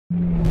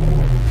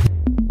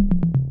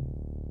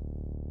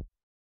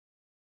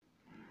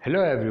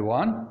Hello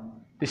everyone,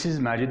 this is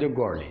Majid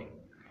Gorli.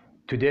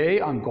 Today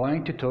I'm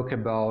going to talk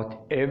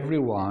about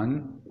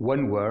everyone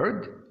one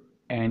word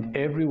and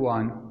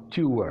everyone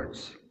two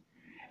words.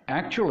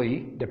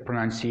 Actually, the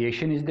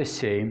pronunciation is the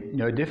same,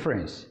 no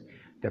difference.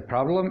 The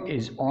problem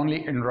is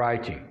only in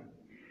writing.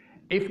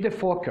 If the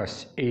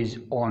focus is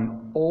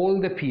on all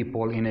the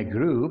people in a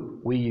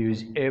group, we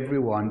use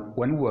everyone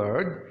one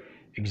word.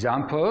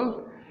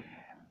 Example,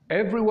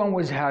 everyone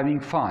was having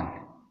fun.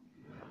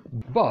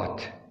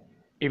 But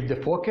if the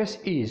focus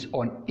is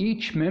on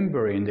each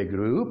member in the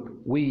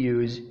group, we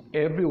use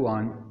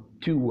everyone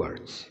two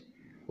words.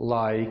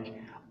 Like,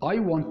 I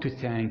want to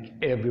thank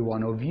every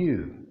one of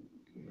you.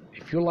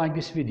 If you like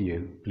this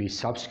video, please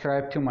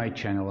subscribe to my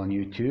channel on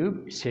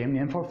YouTube, same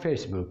name for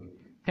Facebook.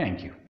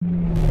 Thank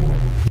you.